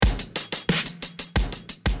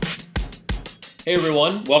Hey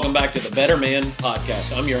everyone, welcome back to the Better Man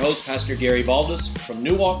Podcast. I'm your host, Pastor Gary Baldus from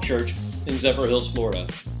New Walk Church in Zephyr Hills, Florida.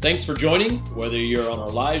 Thanks for joining, whether you're on our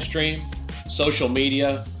live stream, social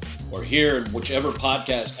media, or here in whichever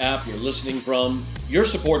podcast app you're listening from. Your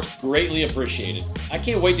support's greatly appreciated. I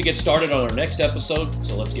can't wait to get started on our next episode,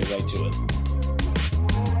 so let's get right to it.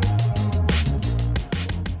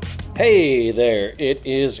 Hey there, it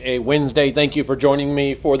is a Wednesday. Thank you for joining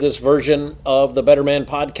me for this version of the Better Man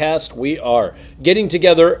Podcast. We are getting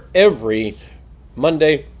together every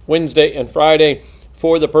Monday, Wednesday, and Friday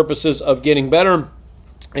for the purposes of getting better.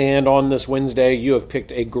 And on this Wednesday, you have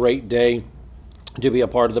picked a great day to be a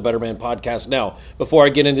part of the Better Man Podcast. Now, before I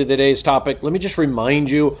get into today's topic, let me just remind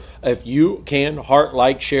you, if you can, heart,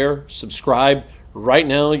 like, share, subscribe. Right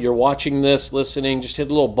now, you're watching this, listening, just hit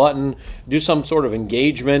the little button, do some sort of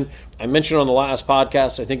engagement. I mentioned on the last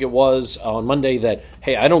podcast, I think it was on Monday, that,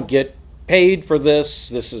 hey, I don't get paid for this.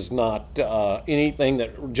 This is not anything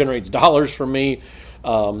that generates dollars for me.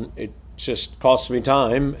 It just costs me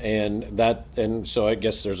time, and so I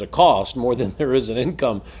guess there's a cost more than there is an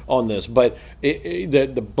income on this. But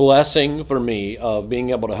the blessing for me of being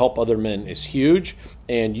able to help other men is huge,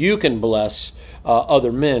 and you can bless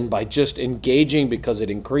other men by just engaging, because it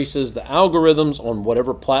increases the algorithms on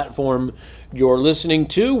whatever platform you're listening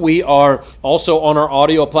to. We are also on our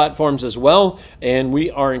audio platforms as well, and we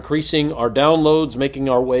are increasing our downloads, making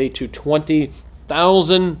our way to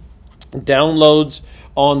 20,000 downloads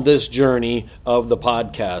on this journey of the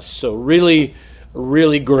podcast. So really,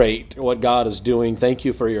 really great what God is doing. Thank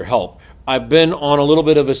you for your help. I've been on a little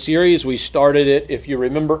bit of a series. We started it, if you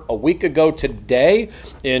remember, a week ago today,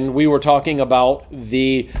 and we were talking about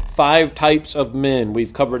the 5 types of men.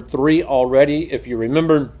 We've covered 3 already. If you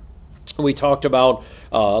remember, we talked about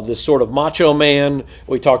this sort of macho man.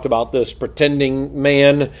 We talked about this pretending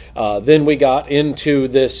man. Then we got into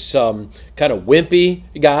this kind of wimpy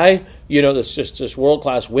guy, this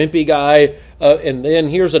world-class wimpy guy. And then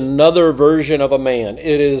here's another version of a man.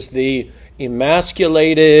 It is the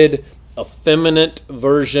emasculated, effeminate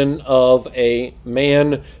version of a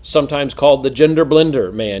man, sometimes called the gender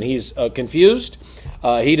blender man. He's confused.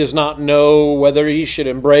 He does not know whether he should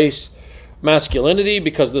embrace masculinity,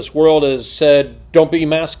 because this world has said, don't be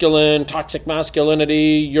masculine, toxic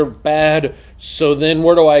masculinity, you're bad. So then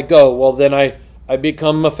where do I go? Well, then I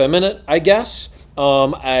become effeminate, I guess.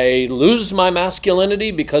 I lose my masculinity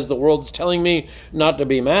because the world's telling me not to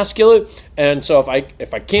be masculine. And so if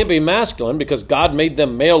I can't be masculine because God made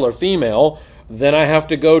them male or female, then I have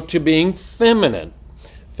to go to being feminine.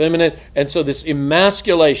 And so this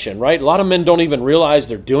emasculation, right? A lot of men don't even realize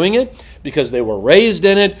they're doing it because they were raised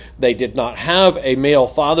in it. They did not have a male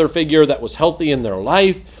father figure that was healthy in their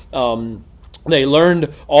life. They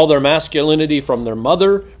learned all their masculinity from their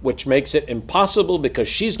mother, which makes it impossible because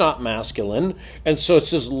she's not masculine. And so it's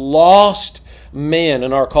this lost man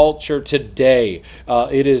in our culture today.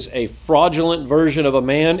 It is a fraudulent version of a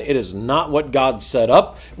man. It is not what God set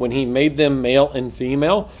up when He made them male and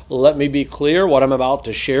female. Let me be clear what I'm about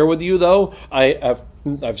to share with you, though.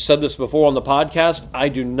 I've said this before on the podcast. I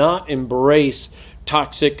do not embrace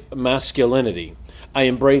toxic masculinity. I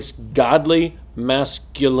embrace godly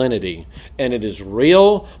masculinity, and it is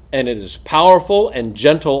real, and it is powerful and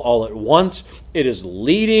gentle all at once. It is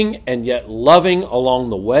leading and yet loving along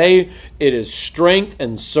the way. It is strength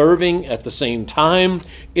and serving at the same time.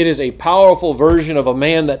 It is a powerful version of a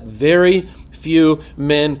man that very few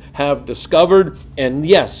men have discovered. And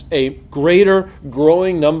yes, a greater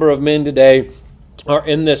growing number of men today are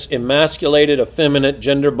in this emasculated, effeminate,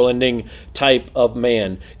 gender-blending type of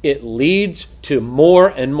man. It leads to more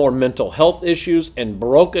and more mental health issues and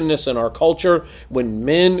brokenness in our culture when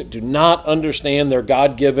men do not understand their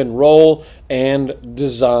God-given role and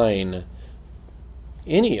design.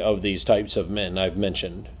 Any of these types of men I've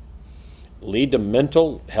mentioned lead to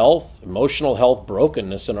mental health, emotional health,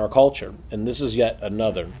 brokenness in our culture. And this is yet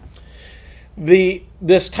another.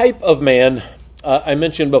 This type of man, I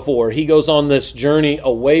mentioned before, he goes on this journey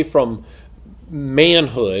away from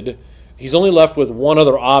manhood. He's only left with one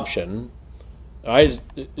other option. Right?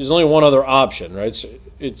 There's only one other option, right?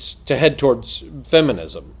 It's to head towards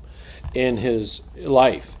feminism in his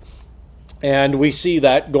life. And we see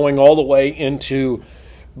that going all the way into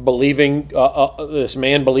believing, this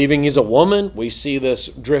man believing he's a woman. We see this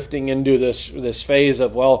drifting into this phase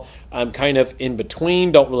of, well, I'm kind of in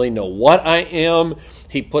between, don't really know what I am.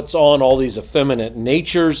 He puts on all these effeminate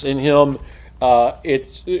natures in him.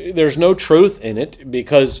 There's no truth in it,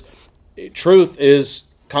 because truth is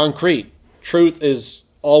concrete. Truth is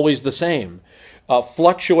always the same.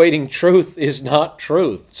 Fluctuating truth is not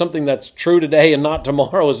truth. Something that's true today and not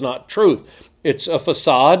tomorrow is not truth. It's a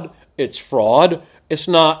facade. it's fraud. It's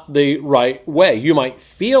not the right way. You might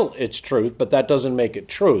feel it's truth, but that doesn't make it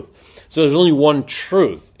truth. So there's only one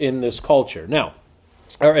truth in this culture. Now,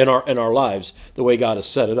 or in our lives, the way God has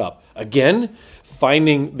set it up. Again,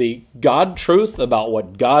 finding the God truth about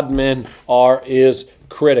what God men are is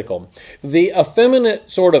critical. The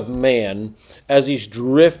effeminate sort of man, as he's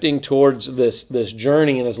drifting towards this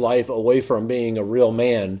journey in his life away from being a real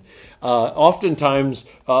man, oftentimes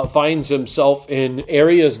finds himself in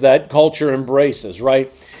areas that culture embraces,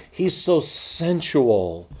 right? He's so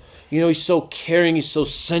sensual. He's so caring, he's so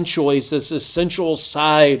sensual, he's this sensual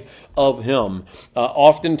side of him.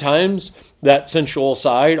 Oftentimes, that sensual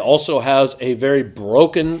side also has a very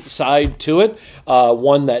broken side to it,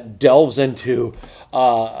 one that delves into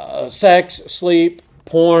sex, sleep,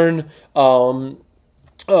 porn, very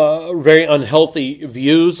unhealthy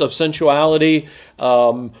views of sensuality.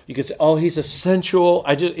 You could say, "Oh, he's a sensual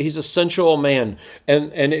man,"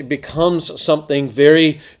 and it becomes something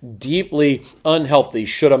very deeply unhealthy.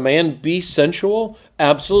 Should a man be sensual?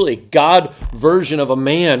 Absolutely. God version of a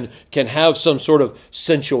man can have some sort of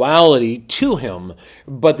sensuality to him,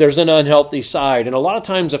 but there's an unhealthy side. And a lot of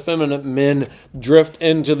times effeminate men drift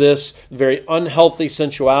into this very unhealthy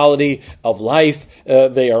sensuality of life.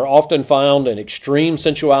 They are often found in extreme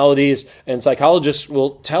sensualities, and psychologists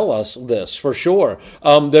will tell us this for sure.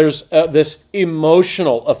 There's this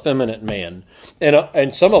emotional effeminate man.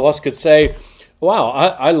 And some of us could say, wow,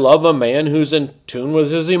 I love a man who's in tune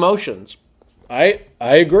with his emotions. I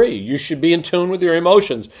agree. You should be in tune with your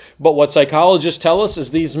emotions. But what psychologists tell us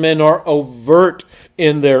is these men are overt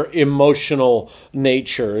in their emotional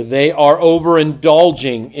nature. They are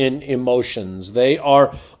overindulging in emotions. They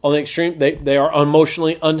are on the extreme. They are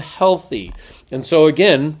emotionally unhealthy. And so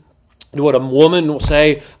again, would a woman will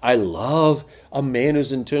say, I love a man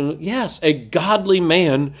who's in tune? Yes, a godly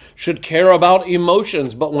man should care about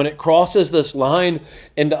emotions, but when it crosses this line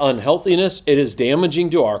into unhealthiness, it is damaging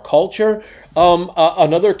to our culture.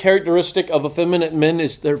 Another characteristic of effeminate men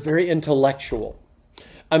is they're very intellectual.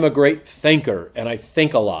 I'm a great thinker, and I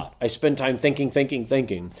think a lot. I spend time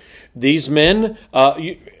thinking. These men,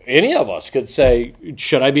 any of us could say,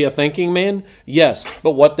 should I be a thinking man? Yes.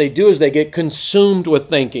 But what they do is they get consumed with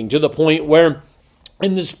thinking to the point where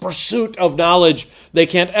in this pursuit of knowledge, they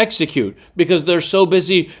can't execute because they're so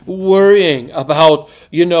busy worrying about,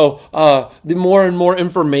 the more and more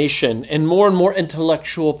information and more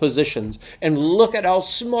intellectual positions. And look at how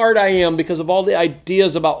smart I am because of all the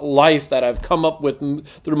ideas about life that I've come up with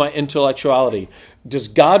through my intellectuality. Does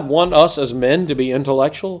God want us as men to be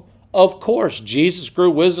intellectual? Of course. Jesus grew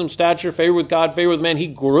wisdom, stature, favor with God, favor with man. He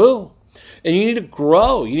grew. And you need to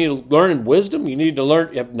grow. You need to learn in wisdom. You need to learn,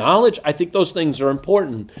 you have knowledge. I think those things are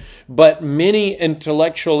important. But many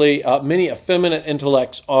effeminate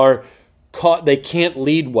intellects are caught. They can't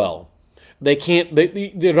lead well.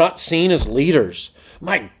 They're not seen as leaders.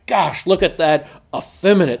 My gosh, look at that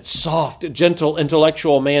effeminate, soft, gentle,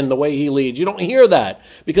 intellectual man, the way he leads. You don't hear that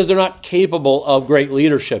because they're not capable of great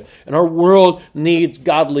leadership. And our world needs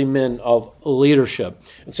godly men of leadership.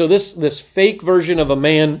 And so this fake version of a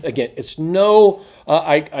man, again, it's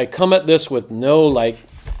I come at this with no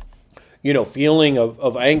feeling of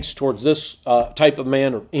angst towards this type of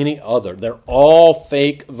man or any other. They're all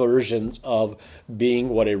fake versions of being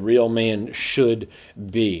what a real man should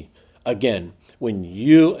be. Again, when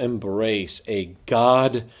you embrace a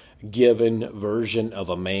God-given version of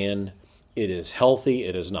a man, it is healthy.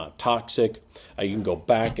 It is not toxic. You can go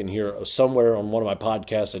back and hear somewhere on one of my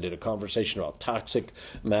podcasts, I did a conversation about toxic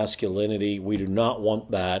masculinity. We do not want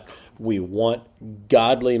that. We want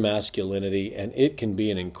godly masculinity, and it can be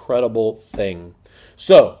an incredible thing.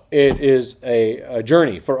 So it is a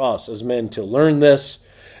journey for us as men to learn this,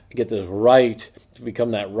 get this right, to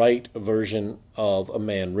become that right version of a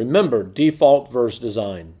man. Remember, default versus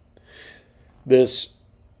design. This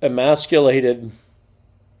emasculated,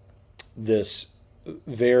 this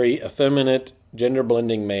very effeminate,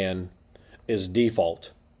 gender-blending man is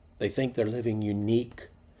default. They think they're living unique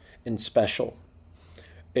and special.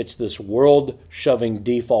 It's this world shoving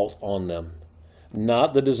default on them.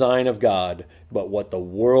 Not the design of God, but what the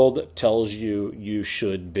world tells you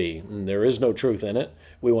should be. And there is no truth in it.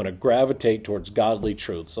 We want to gravitate towards godly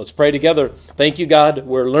truths. Let's pray together. Thank you, God.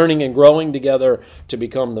 We're learning and growing together to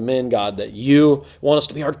become the men, God, that you want us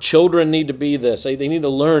to be. Our children need to be this. They need to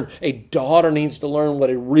learn. A daughter needs to learn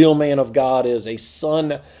what a real man of God is. A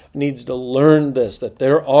son needs to learn this, that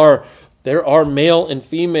there are male and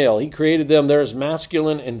female. He created them. There is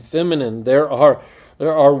masculine and feminine. There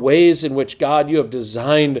are ways in which, God, you have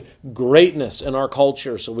designed greatness in our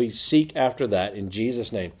culture, so we seek after that in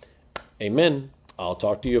Jesus' name. Amen. I'll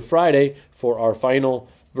talk to you Friday for our final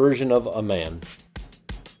version of a man.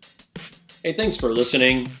 Hey, thanks for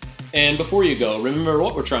listening. And before you go, remember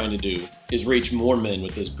what we're trying to do is reach more men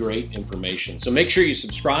with this great information. So make sure you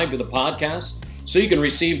subscribe to the podcast so you can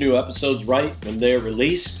receive new episodes right when they're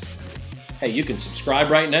released. Hey, you can subscribe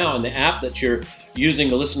right now in the app that you're using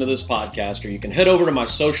to listen to this podcast, or you can head over to my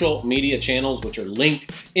social media channels, which are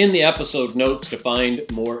linked in the episode notes to find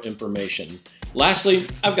more information. Lastly,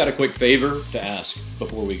 I've got a quick favor to ask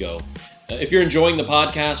before we go. If you're enjoying the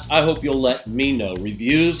podcast, I hope you'll let me know.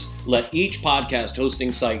 Reviews let each podcast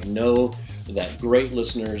hosting site know that great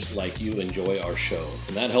listeners like you enjoy our show.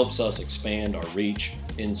 And that helps us expand our reach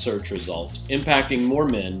in search results, impacting more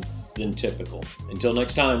men than typical. Until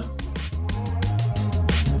next time.